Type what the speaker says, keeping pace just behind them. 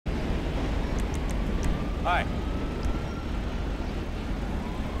Hi.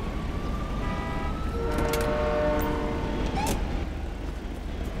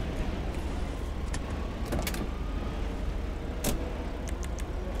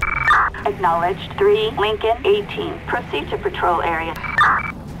 Acknowledged. 3, Lincoln, 18. Proceed to patrol area.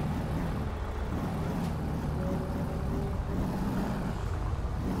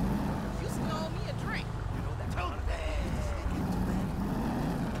 You stole me a drink. You know that too bad.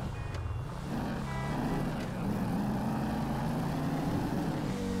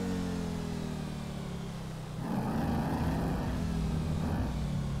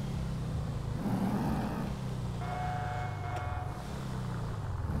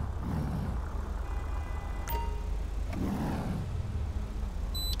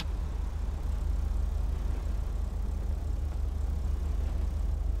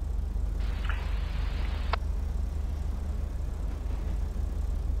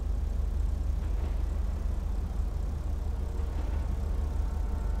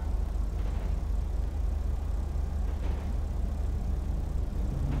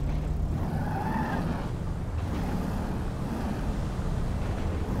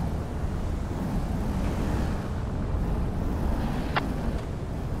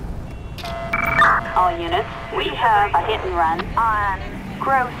 All units, we have a hit and run on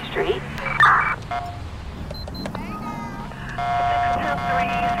Grove Street. 623,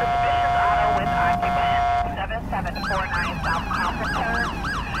 suspicious auto with occupant. 7749 South Conference.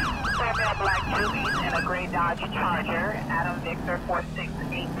 4-male black Jubies and a gray Dodge Charger. Adam Victor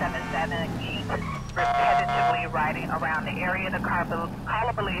 46877. Keep repetitively riding around the area. The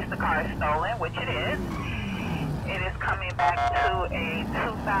caller believes the car is stolen, which it is. It is coming back to a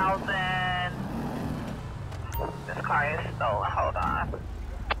 2000. This car is stolen. Hold on.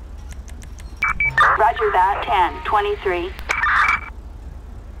 Roger that. 1023.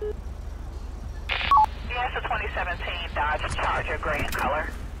 Yes, a 2017 Dodge Charger, gray in color.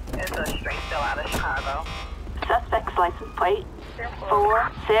 It's a straight still out of Chicago. Suspect's license plate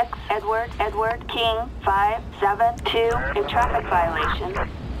 46 Edward King 572. A traffic violation.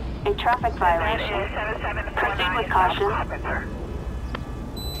 A traffic violation. Proceed with caution.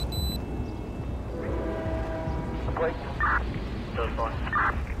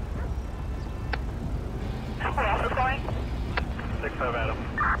 Who else is going? 6-5 Adam.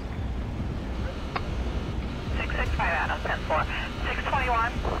 665 Adam, 10-4.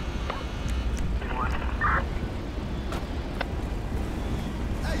 621.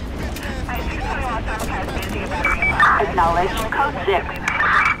 Hi, 621, Southwest Busy, battery and power. Acknowledged. Code 6.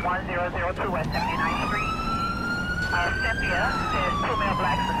 1002 West 79th Street. Cynthia says 2 male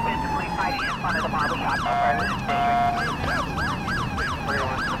blacks suspiciously fighting in front of the barber shop no further than District.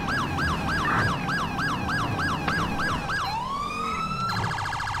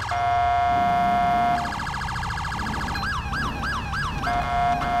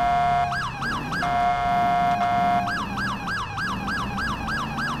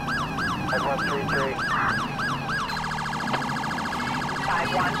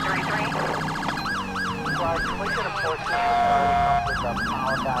 5133. Can we get a portion of the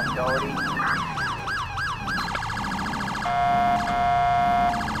power down Doherty?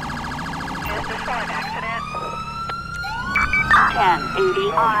 Is this for an accident?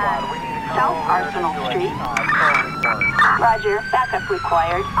 1080 on South Arsenal Street. Roger, backup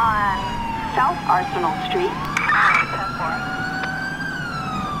required on South Arsenal Street. 10-4.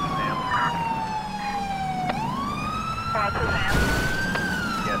 402 Sam.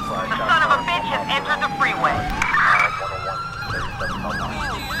 Yes, right. The son of a bitch has entered the freeway. 101,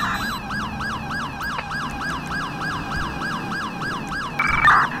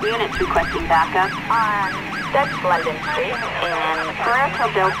 Units requesting backup on That's London Street and Puerto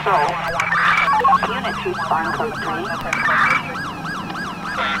del Sol. Units respond code 3.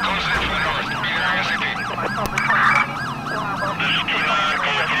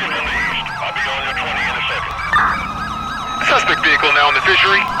 Suspect vehicle now in the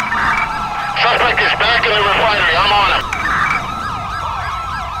fishery. Suspect is back in the refinery. I'm on him.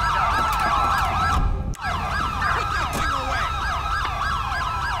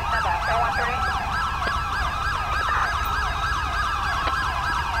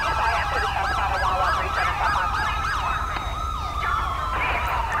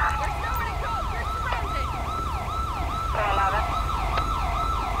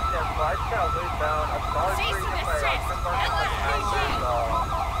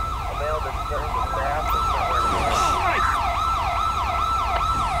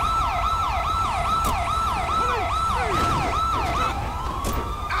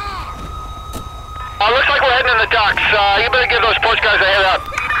 Looks like we're heading in the docks. You better give those sports guys a head up.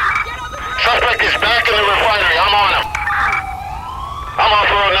 Suspect is back in the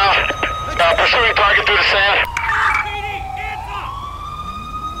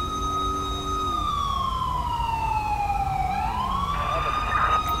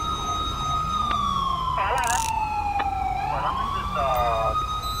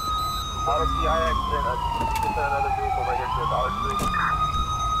accident. Just another vehicle right here to the Dollar Tree.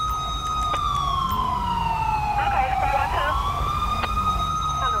 Okay, 412.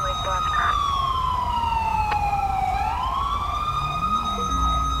 On the way, bud.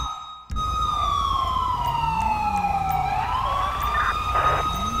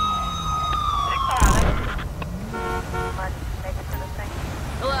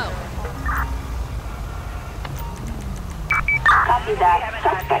 Copy that.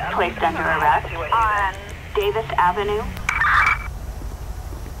 Suspect placed under arrest on Davis Avenue.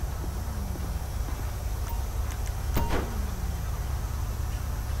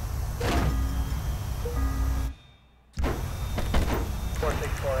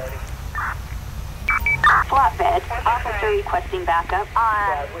 Flatbed. Officer requesting backup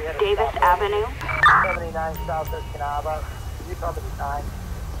on Davis Avenue. 79 Southwest Canaba. You tell me the time.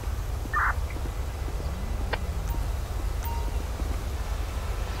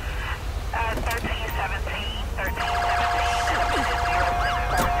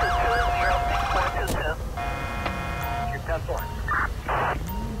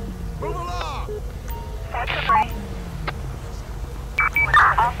 Move along!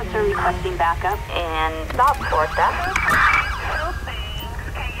 Officer requesting backup in South Florida. Two things.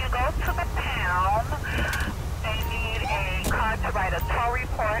 Can you go to the town? They need a car to write a tow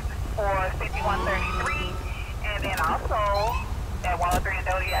report for 5133. And then also, at 103 and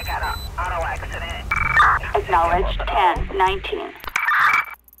Doty, I got an auto accident. Acknowledged 1019.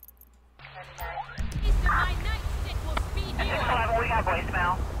 My nightstick will speed you up. We got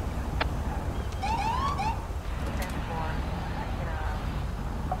voicemail.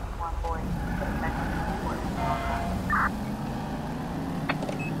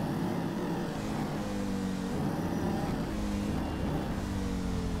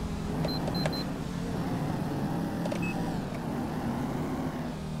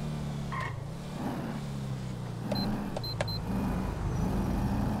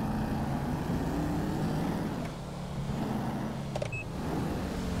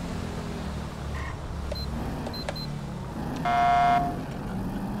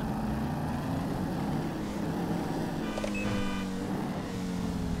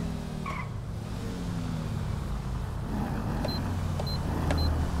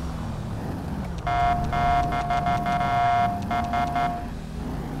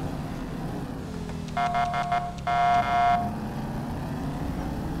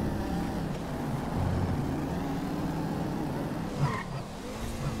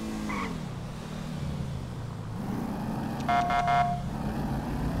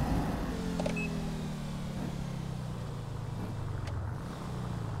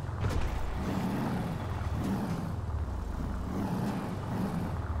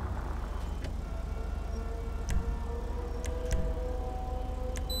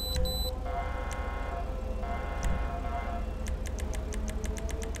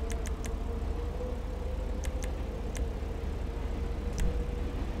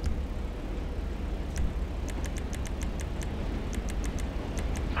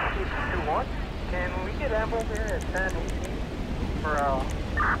 Can we get Apple here at 1018 for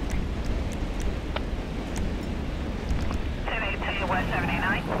 1018 West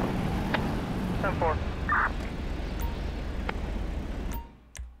 79. 10-4.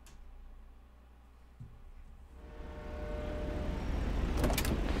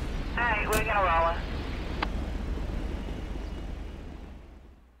 Alright, we're gonna roll it.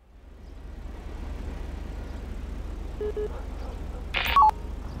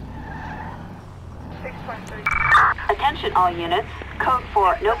 Attention all units. Code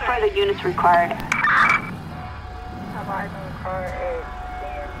 4. No further units required. Have eyes on the car at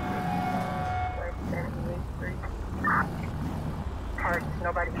 10 Street. Parked,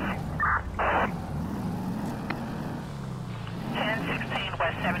 nobody. 1016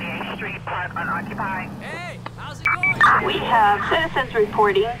 West 78th Street, parked unoccupied. Hey, how's it going? We have citizens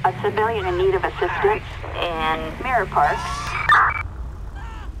reporting a civilian in need of assistance in Mirror Park.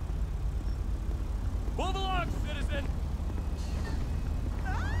 Move along, citizen!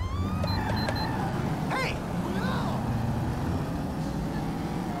 Hey! No!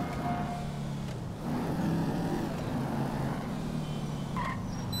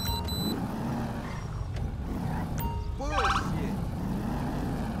 Bullshit!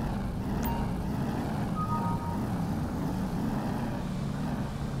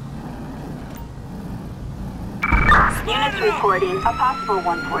 Units reporting a possible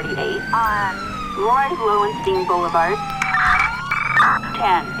 148 on Roy Lowenstein Boulevard.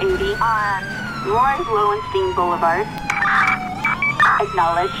 1080 on Roy Lowenstein Boulevard.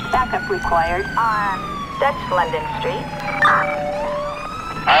 Acknowledged. Backup required on Dutch London Street.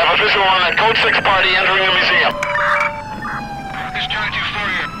 I have a visual on a Code 6 party entering a museum. This is Johnny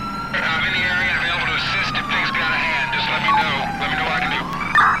 2-4 here. I'm in the area and available to assist if things get out of hand. Just let me know. Let me know what I can do.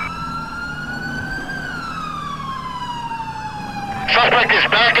 Suspect is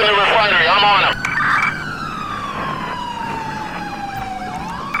back in the refinery. I'm on him.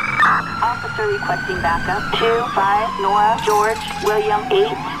 Officer requesting backup. 2-5 Nora George William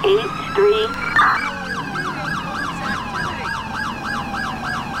 883.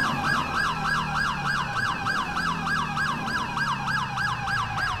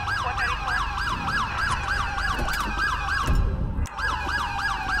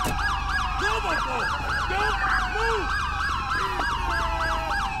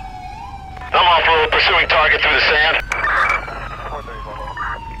 I'm off-road pursuing target through the sand.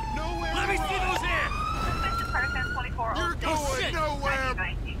 Let me see those hands! Suspicious person 2406. You're going nowhere!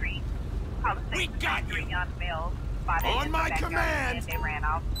 We got you! On my command! They ran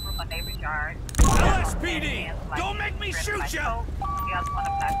off from a neighbor's yard. LSPD! Don't make me shoot you! The other one a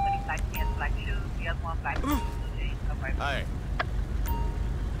black hoodie, black pants, black shoes. The other one black shoes, jeans. Okay. Hey.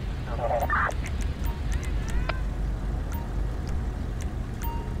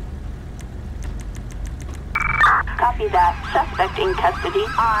 Copy that. Suspect in custody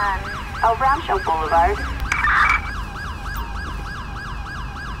on El Rancho Boulevard.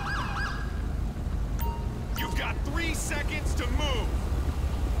 You've got 3 seconds to move!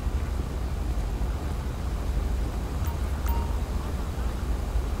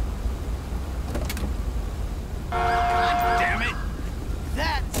 God damn it!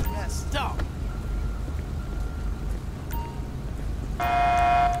 That's messed up!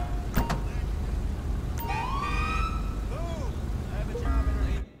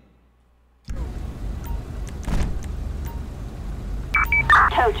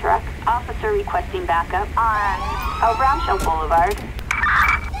 Tow truck. Officer requesting backup on El Rancho Boulevard.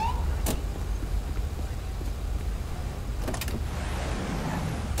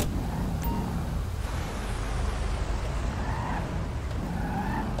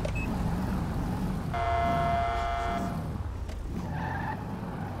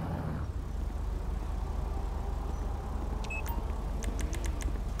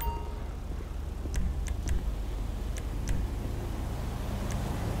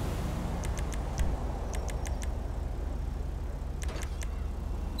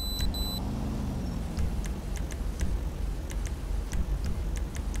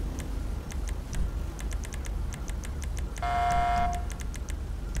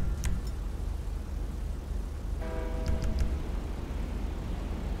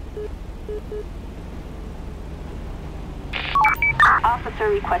 Officer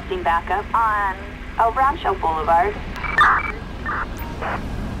requesting backup on El Rancho Boulevard.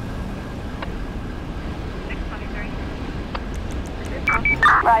 623.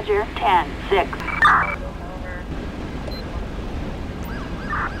 Roger, 10-6.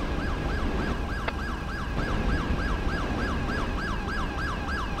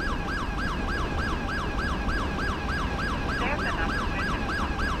 There's enough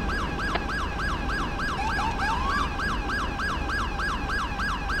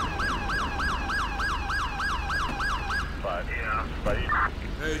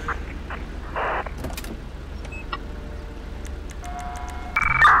Hey.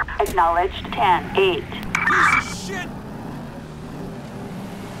 Acknowledged, 10-8. Piece of shit!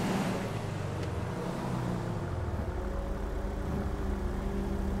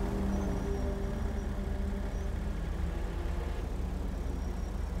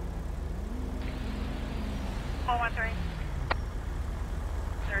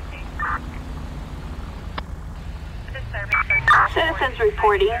 Citizens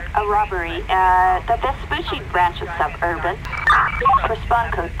reporting a robbery at the Vespucci branch of Suburban.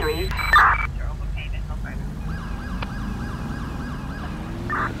 Respond code 3.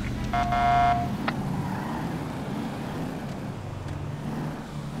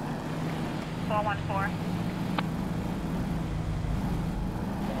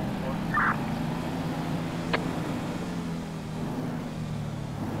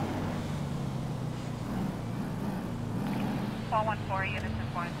 Units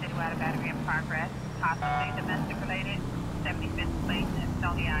informed citywide battery in progress, possibly domestic related, 75th place in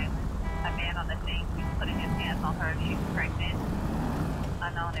Stony Island. A man on the scene keeps putting his hands on her if she's pregnant.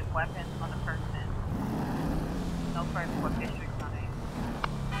 Unknown if weapons on the person. No further work districts on it.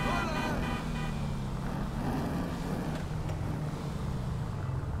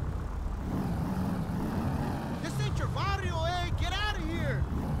 This ain't your barrio, eh? Get out of here!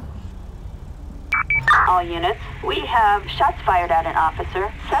 All units, we have shots fired at an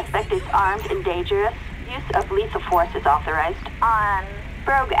officer. Suspect is armed and dangerous. Use of lethal force is authorized. On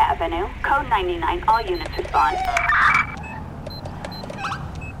Brogue Avenue, code 99, all units respond.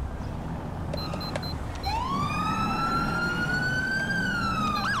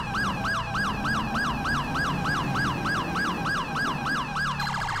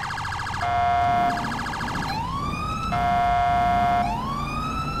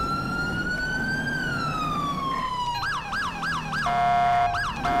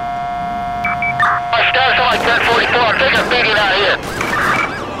 My status on like 1044. I'm taking a beating out here.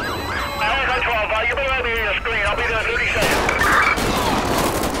 Alright, 12. You better let me read your screen. I'll be there in 30 seconds.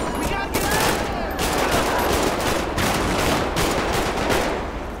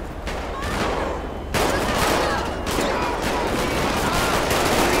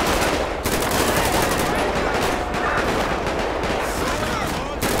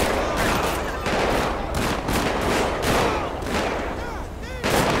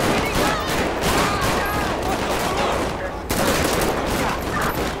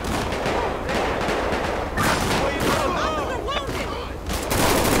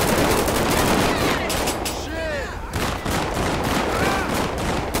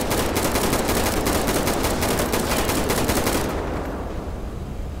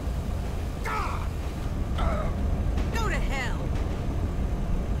 Go to hell.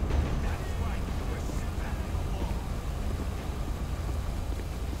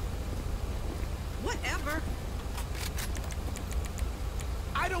 Whatever.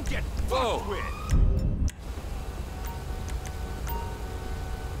 I don't get fucked with.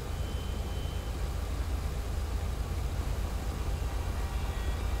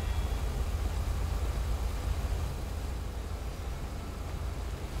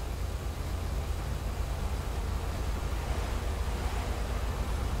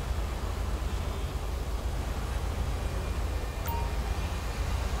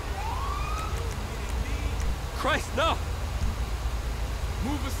 Christ, no!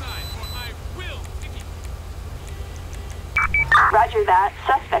 Move aside, or I will stick it. Roger that.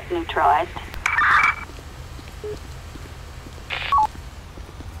 Suspect neutralized.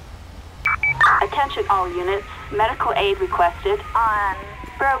 Attention all units. Medical aid requested on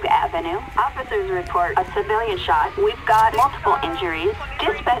Brogue Avenue. Officers report a civilian shot. We've got multiple injuries.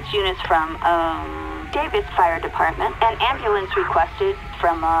 Dispatch units from, Davis Fire Department. An ambulance requested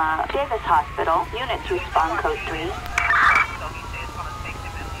from, Davis Hospital. Units respond code 3. So he says it's going to take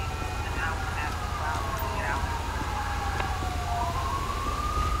him at least an hour and a half to 2 hours to get out.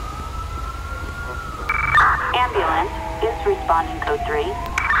 Ambulance is responding code 3.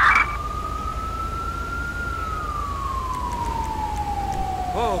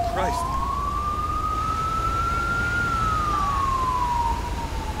 Oh, Christ.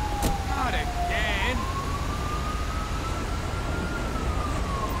 Not again.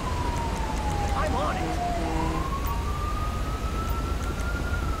 I'm on it.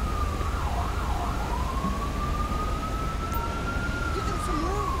 Give them some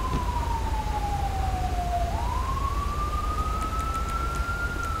room.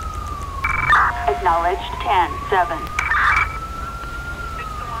 Acknowledged 10-7.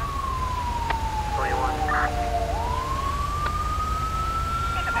 21.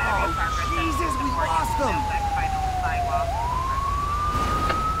 Jesus, we lost them.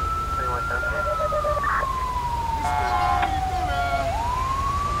 21.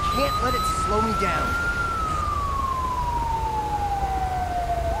 Can't let it slow me down.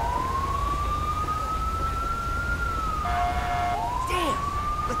 Damn!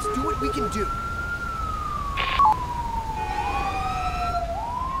 Let's do what we can do.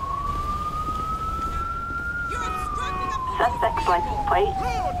 You're obstructing a Suspect's license plate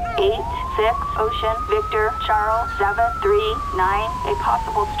 86 Ocean Victor Charles 739. A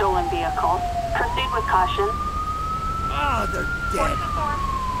possible stolen vehicle. Proceed with caution. Ah, they're dead.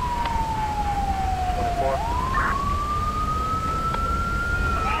 24.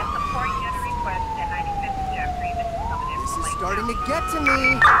 Support unit request at 95th Jeffrey. This is coming in This from is Lake starting to get to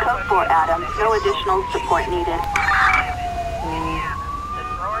me. Code 4 Adam. No additional support needed. Indiana. The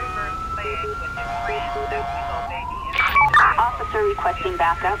droid bird flag with his friends that we go baby in Officer requesting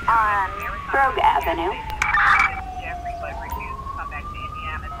backup on Brogue Avenue. Jeffrey, but refused to come back to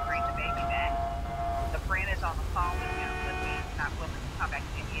Indiana to bring the baby back. The friend is on the phone with him, but he's not willing to come back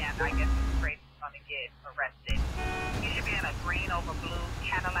to Indiana. I guess he's afraid he's going to get arrested. He should be in a green over blue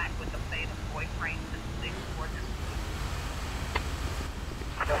Cadillac with the plate of boyfriend and 6 quarters.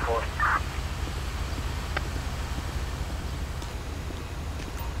 24.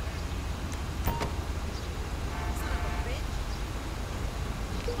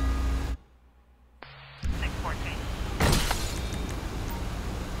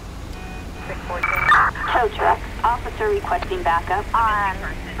 Tow truck Officer requesting backup on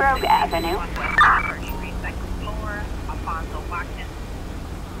Brogue Avenue. Second floor, Alfonso Watkins.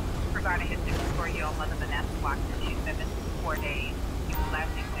 Regarding his 64-year-old mother, Vanessa Watkins, she's been missing for 4 days. He was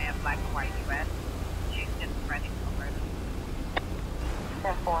last seen wearing black and white dress. She's schizophrenic for murder.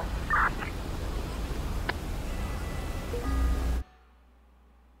 10-4.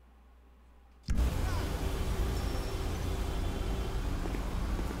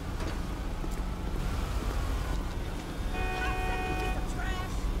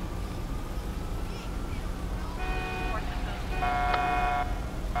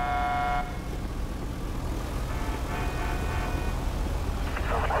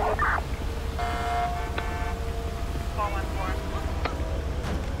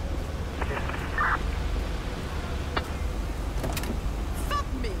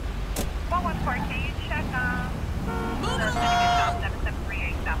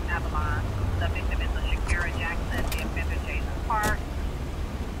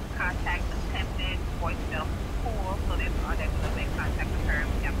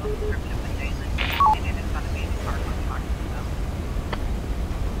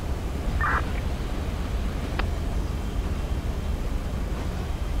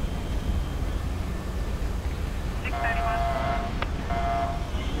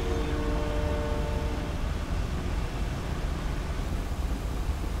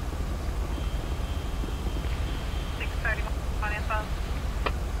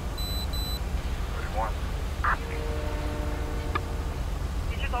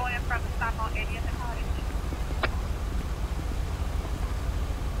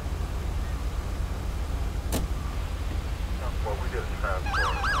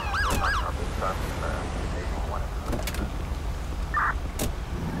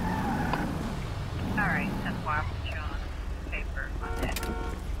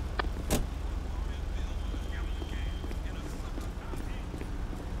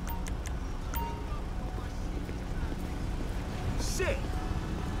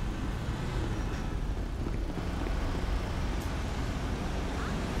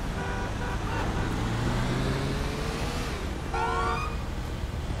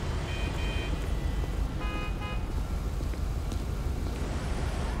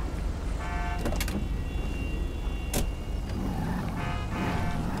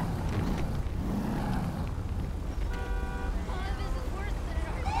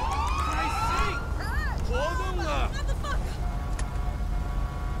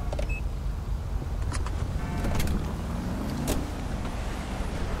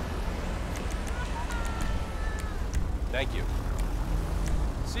 Thank you.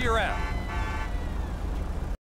 See you around.